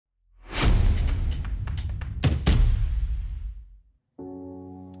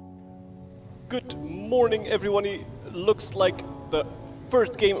Good morning, everyone. It looks like the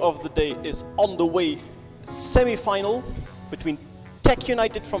first game of the day is on the way. Semi-final between Tech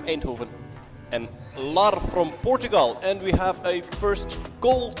United from Eindhoven and LAR from Portugal. And we have a first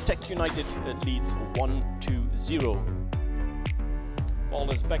goal. Tech United leads 1-0. Ball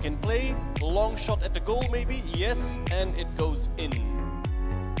is back in play. Long shot at the goal maybe. Yes, and it goes in.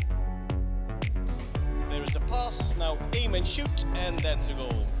 There is the pass. Now aim and shoot, and that's a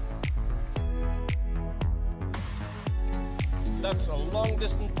goal. That's a long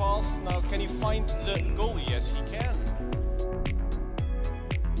distance pass. Now can he find the goal? Yes, he can.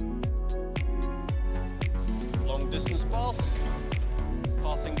 Long distance pass.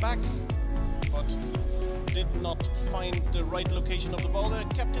 Passing back, but did not find the right location of the ball there.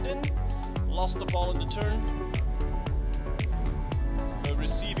 Kept it in. Lost the ball in the turn. The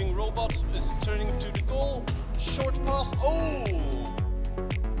receiving robot is turning to the goal. Short pass. Oh!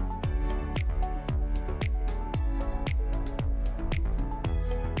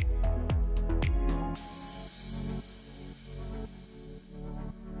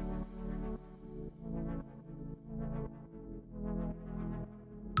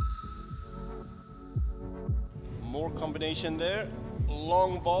 More combination there.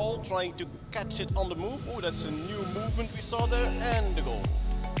 Long ball, trying to catch it on the move. Oh, that's a new movement we saw there, and the goal.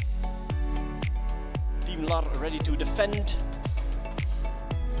 Team LAR ready to defend.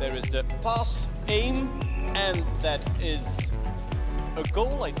 There is the pass, aim, and that is a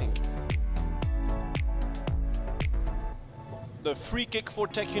goal, I think. The free kick for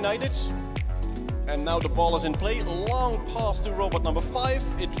Tech United. And now the ball is in play. Long pass to robot number 5.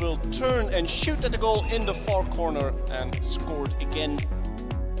 It will turn and shoot at the goal in the far corner and scored again.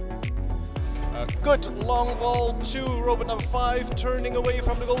 A good long ball to robot number 5, turning away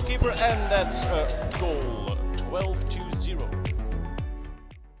from the goalkeeper, and that's a goal.